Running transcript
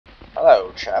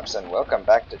Hello, chaps, and welcome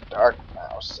back to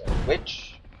DarkMaus, in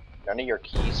which none of your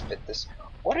keys fit this.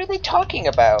 What are they talking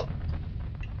about?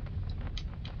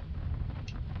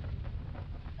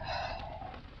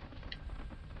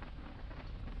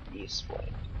 East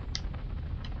Wing.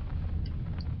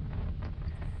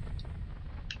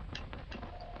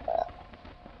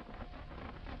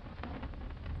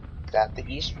 Is that the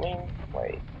East Wing?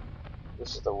 Wait,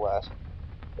 this is the West.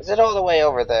 Is it all the way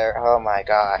over there? Oh my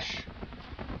gosh.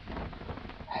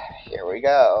 Here we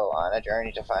go, on a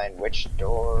journey to find which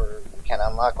door we can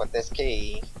unlock with this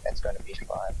key. That's going to be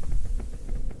fun.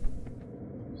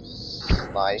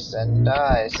 Slice and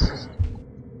dice.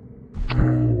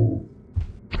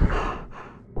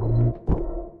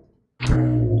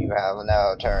 You have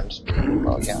no turn speed.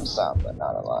 Well, you have some, but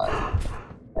not a lot.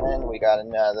 And we got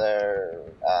another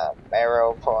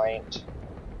marrow point.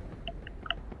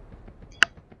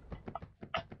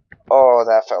 Oh,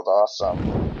 that felt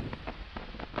awesome.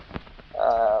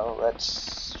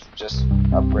 Let's just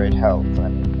upgrade health. I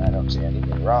mean, I don't see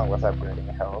anything wrong with upgrading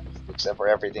health, except for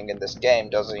everything in this game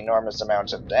does enormous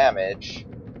amounts of damage.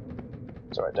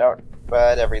 So I don't,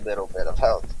 but every little bit of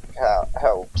health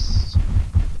helps.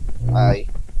 Bye.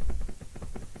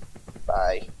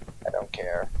 I don't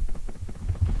care.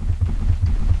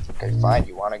 Okay, fine,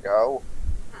 you wanna go?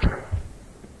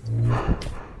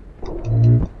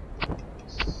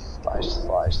 Slice,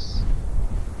 slice.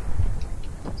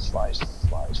 Slice,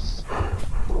 slice.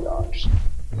 Dodge.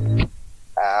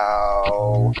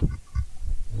 Ow.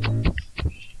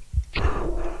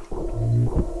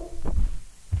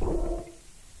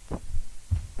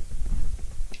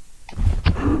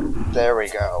 There we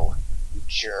go, you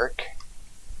jerk.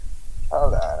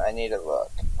 Hold on, I need to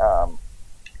look.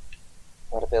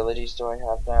 What abilities do I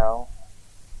have now?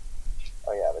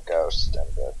 Oh yeah, the ghost and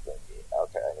the thingy.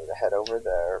 Okay, I need to head over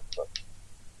there, but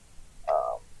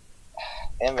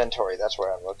inventory, that's what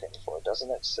I'm looking for.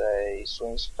 Doesn't it say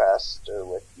swings faster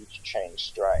with each change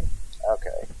strike?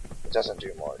 Okay. It doesn't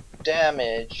do more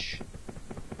damage.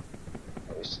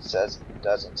 At least it says it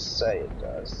doesn't say it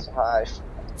does. Hi.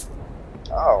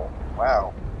 Oh,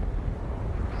 wow.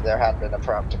 There had been a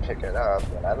prompt to pick it up,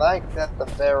 and I like that the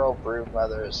feral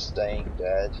broodmother is staying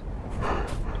dead.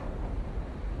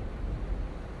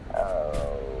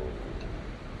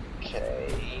 Okay.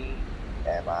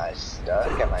 Am I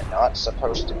stuck? Am I not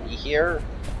supposed to be here?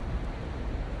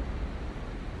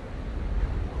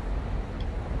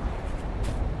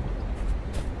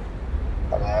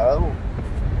 Hello?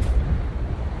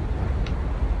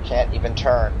 Can't even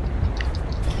turn.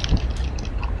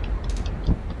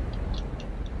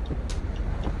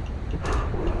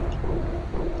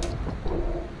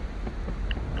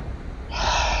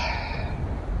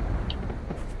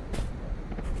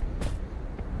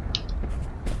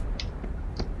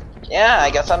 Yeah, I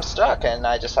guess I'm stuck and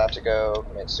I just have to go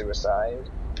commit suicide.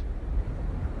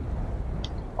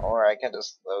 Or I can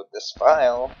just load this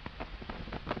file.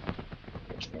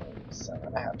 Which means I'm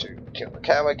gonna have to kill the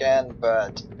cow again,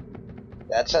 but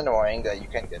that's annoying that you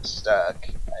can get stuck.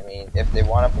 I mean, if they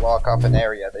want to block off an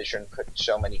area, they shouldn't put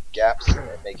so many gaps in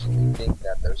it, making you think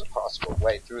that there's a possible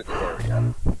way through the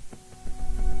area.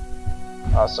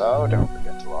 Also, don't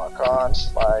forget to lock on,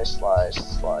 slice, slice,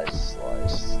 slice,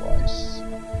 slice, slice.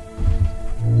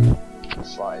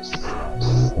 Slice,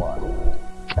 slice, slice.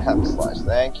 I have a slice,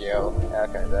 thank you.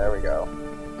 Okay, there we go.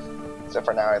 Except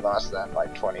for now I lost that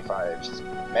like 25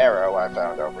 marrow I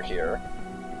found over here.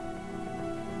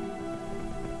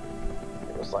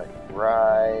 It was like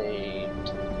right...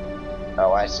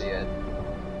 Oh, I see it.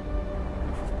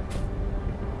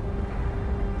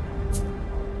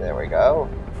 There we go.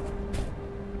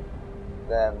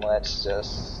 Then let's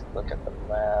just look at the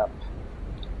map.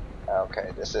 Okay,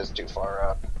 this is too far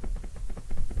up.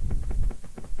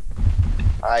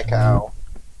 Hi, cow.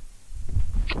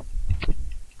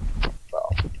 Bow,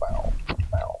 bow,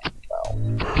 bow, bow,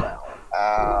 bow.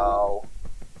 Ow.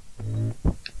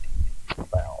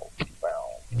 Bow, bow,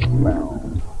 bow.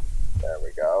 There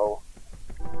we go.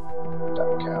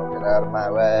 Dumb cow, get out of my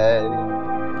way.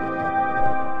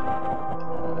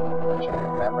 I'm trying to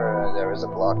remember there was a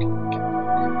blocking.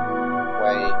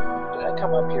 Wait, did I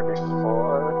come up here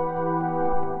before?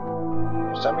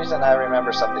 For some reason I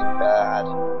remember something bad.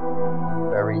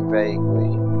 Very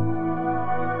vaguely.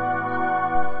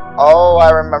 Oh,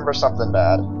 I remember something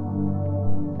bad.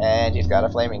 And he's got a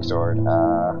flaming sword.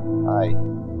 Are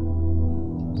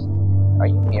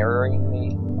you mirroring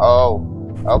me? Oh,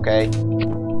 okay.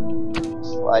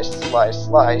 Slice, slice,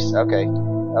 slice. Okay,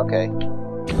 okay.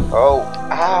 Oh,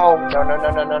 ow! No, no,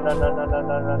 no, no, no, no, no, no, no,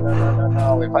 no, no, no, no, no,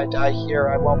 no. If I die here,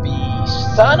 I won't be.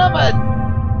 Son of a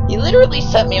He literally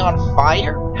set me on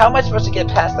fire? How am I supposed to get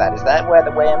past that? Is that where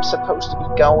the way I'm supposed to be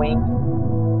going?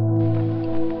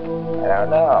 I don't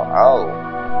know. Oh.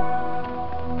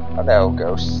 Hello,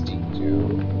 ghosty goo.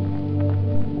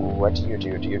 What do? Do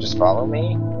you just follow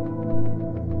me?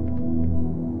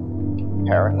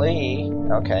 Apparently.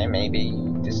 Okay, maybe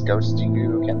this ghosty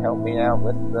goo can help me out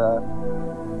with the...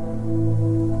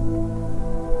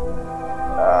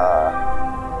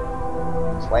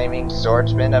 flaming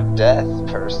swordsman of death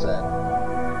person.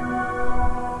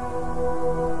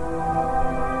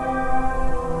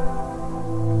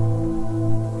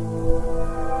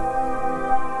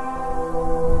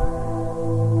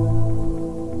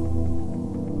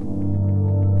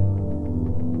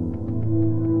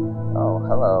 Oh,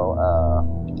 hello,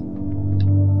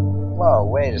 whoa,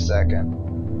 wait a second.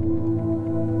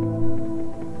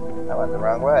 I went the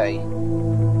wrong way.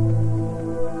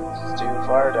 This is too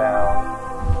far down.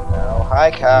 No,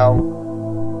 hi, cow.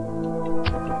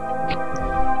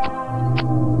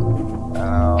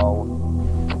 Oh.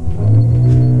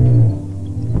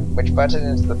 Which button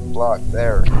is the block?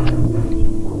 There.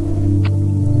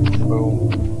 Boom,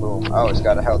 boom. Oh, it's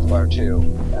got a health bar too.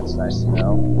 That's nice to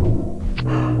know.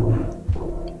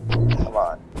 Come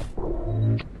on.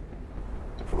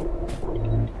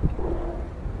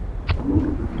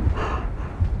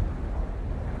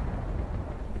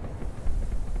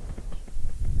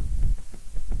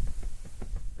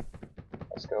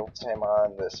 Let's go tame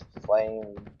on this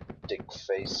flame dick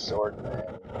face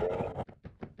swordman thing.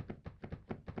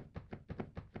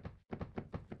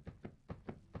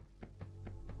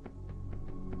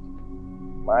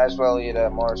 Might as well eat a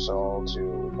morsel to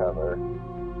recover.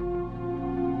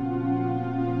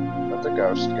 Let the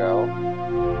ghost go.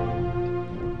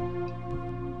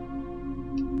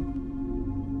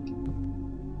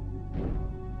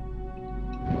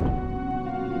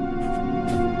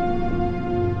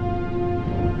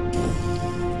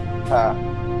 Ha.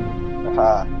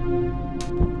 Aha. I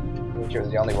think you're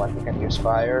the only one who can use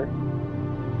fire.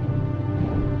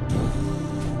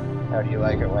 How do you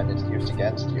like it when it's used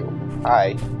against you?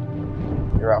 Hi.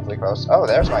 You're awfully close. Oh,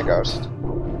 there's my ghost.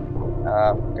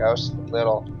 Ghost, a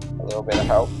little bit of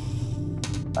help.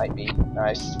 Might be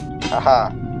nice.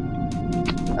 Haha.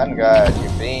 I'm good, you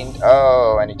fiend.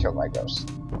 Oh, and he killed my ghost.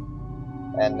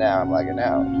 And now I'm lagging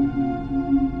out.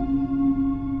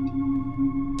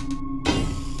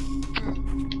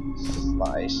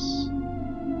 Slice.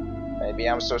 Maybe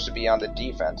I'm supposed to be on the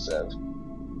defensive.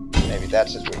 Maybe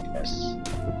that's his weakness.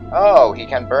 Oh, he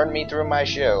can burn me through my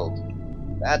shield.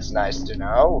 That's nice to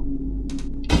know.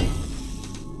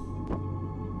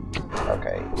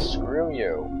 Okay, screw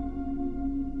you.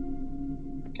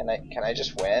 Can I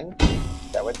just win?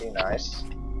 That would be nice.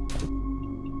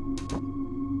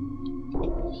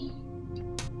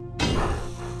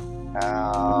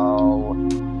 Ow.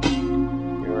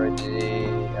 You're a D.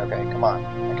 Okay, come on.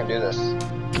 I can do this.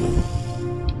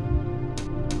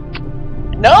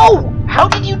 No! How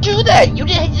did you do that? You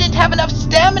didn't have enough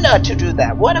stamina to do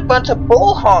that. What a bunch of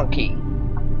bull honky.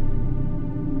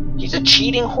 He's a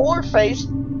cheating whore-faced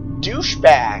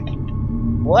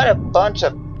douchebag. What a bunch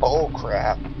of bull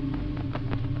crap.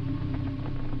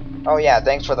 Oh yeah,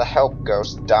 thanks for the help,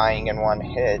 Ghost, dying in one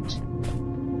hit.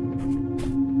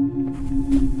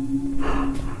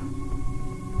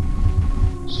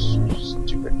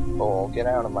 Stupid bull, get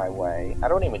out of my way. I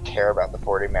don't even care about the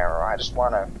 40 marrow, I just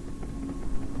wanna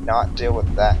not deal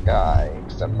with that guy,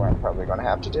 except for I'm probably gonna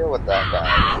have to deal with that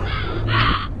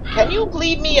guy. Can you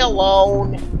leave me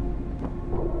alone?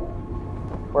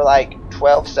 For like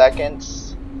 12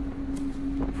 seconds?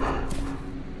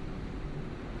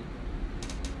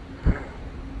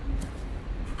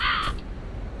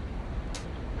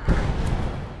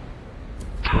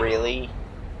 Really?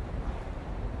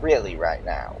 Really right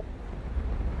now?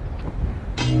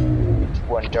 It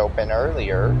wouldn't open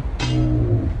earlier.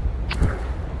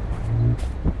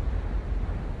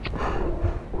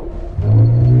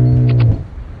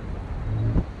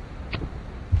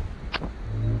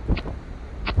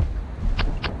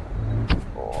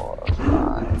 4,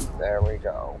 5. There we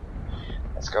go.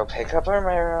 Let's go pick up our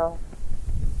marrow.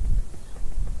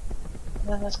 And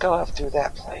then let's go up through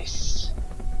that place.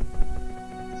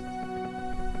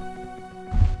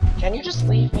 Can you just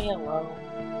leave me alone?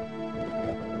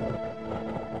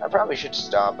 I probably should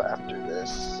stop after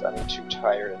this. I'm too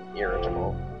tired and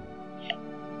irritable.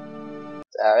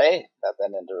 Sorry about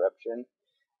that interruption.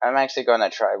 I'm actually going to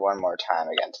try one more time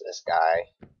against this guy.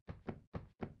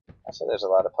 Also, there's a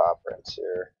lot of paw prints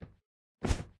here.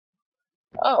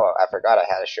 Oh, I forgot I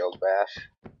had a shield bash.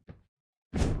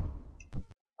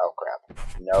 Oh crap.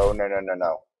 No, no, no, no,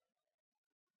 no.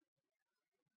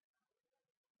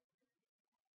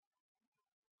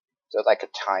 Is it like a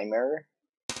timer?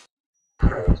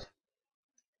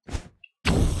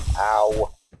 Ow.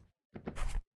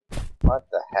 What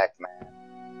the heck, man?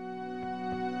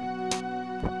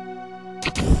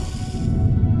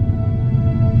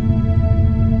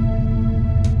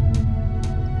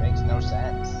 Makes no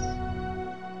sense.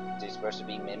 Is he supposed to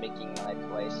be mimicking my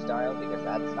playstyle? Because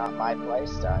that's not my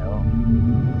playstyle.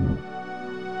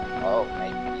 Oh,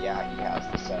 maybe, yeah, he has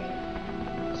the same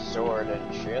sword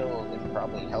and shield and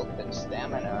probably health and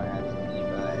stamina as me,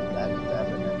 but that's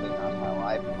definitely not how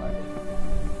I play.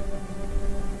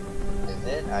 Is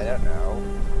it? I don't know.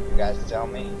 You guys tell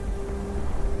me.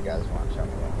 You guys want to tell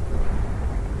me what?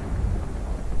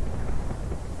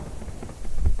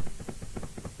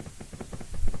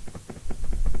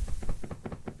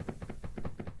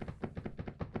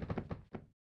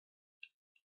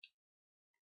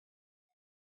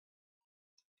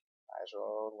 Might as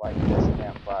well light this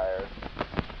campfire.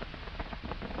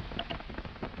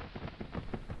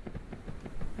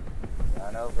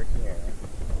 Run over here.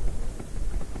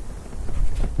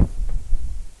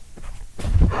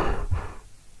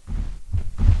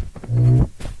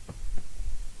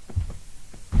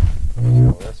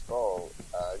 Kill this bowl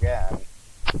again.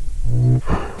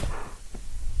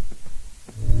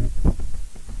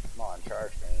 Come on,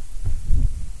 charge me.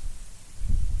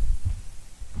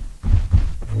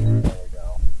 There we go.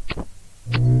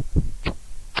 Boom.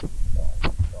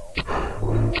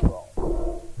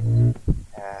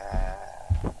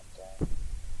 Dang.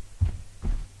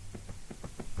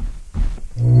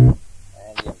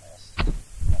 And you missed.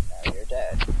 And now you're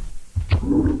dead.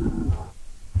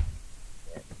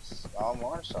 Small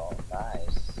morsel.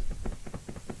 Nice.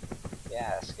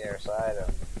 Yeah, scarce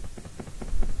item.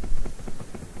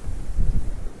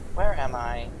 Where am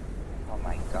I? Oh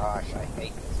my gosh, I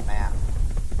hate this map.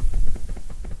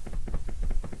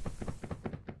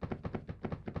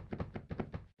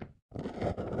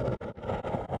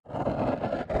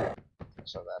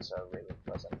 So that's a really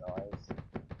pleasant noise.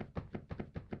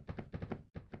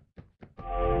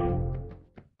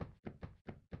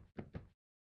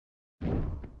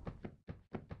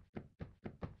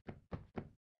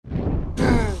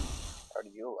 How do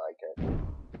you like it?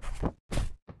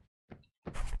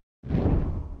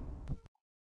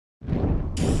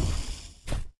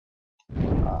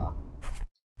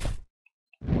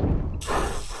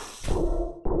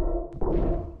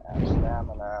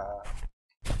 Stamina.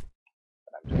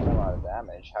 But I'm doing a lot of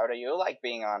damage. How do you like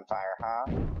being on fire, huh?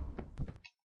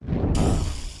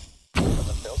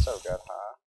 Doesn't feel so good,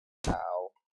 huh?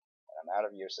 Ow. And I'm out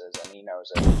of uses, and he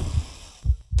knows it.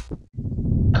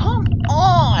 Come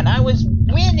on! I was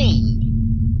winning!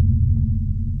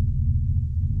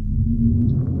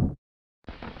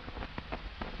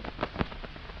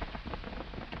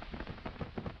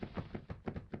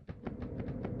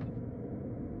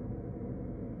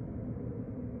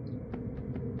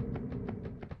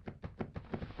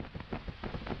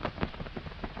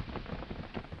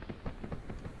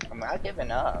 I'm not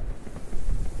giving up.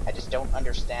 I just don't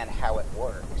understand how it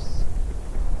works.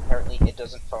 Apparently it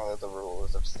doesn't follow the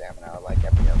rules of stamina like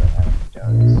every other enemy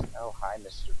does. Oh, hi,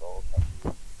 Mr. Gold. Thank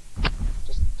you.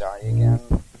 Just die again.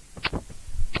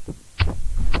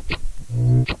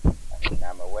 I mean,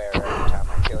 I'm aware every time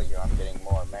I kill you I'm getting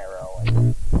more marrow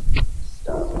and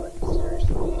stuff, but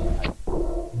seriously,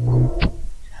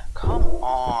 come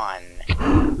on! It's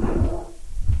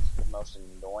the most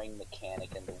annoying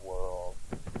mechanic in the world.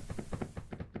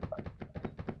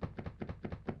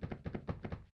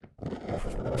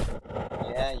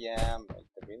 Yeah, make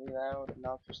the really loud,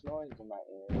 obnoxious noise in my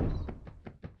ears.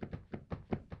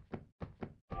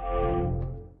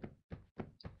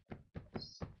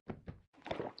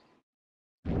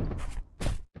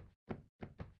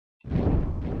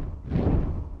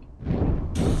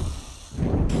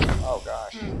 Oh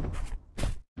gosh.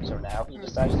 So now he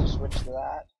decides to switch to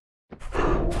that?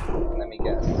 Let me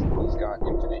guess, he's got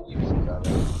infinite uses of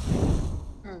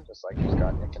it. Just like he's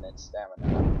got infinite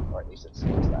stamina, or at least it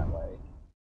seems that way.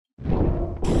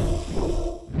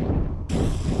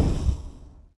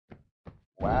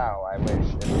 Wow, I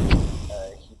wish if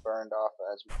he burned off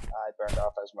as I burned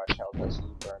off as much health as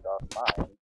he burned off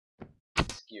mine.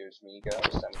 Excuse me,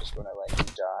 ghost. I'm just gonna let you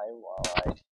die while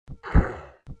I.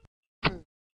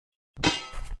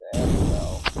 There we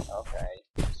go. Okay,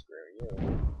 screw you.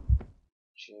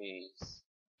 Jeez.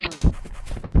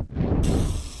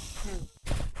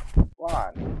 Come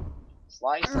on,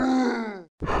 slice him.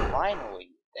 Finally,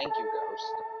 thank you,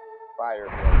 ghost. Fire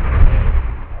blade.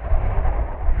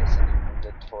 Listen,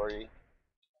 inventory.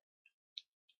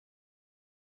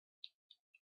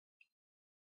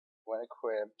 When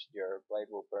equipped, your blade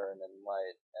will burn and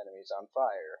light enemies on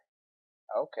fire.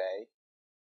 Okay.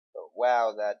 But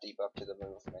wow, that debuff to the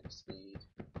movement speed.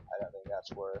 I don't think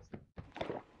that's worth.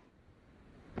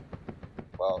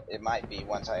 Well, it might be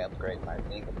once I upgrade my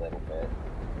thing a little bit.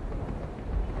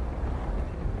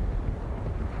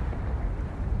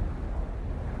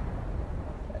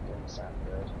 That didn't sound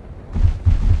good.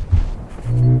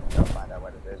 I'll find out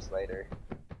what it is later.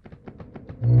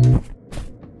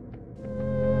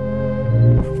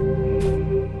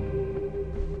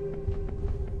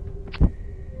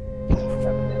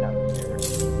 Nothing up here.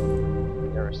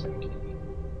 Garrison key.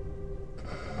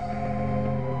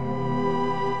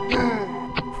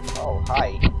 Oh,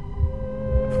 hi.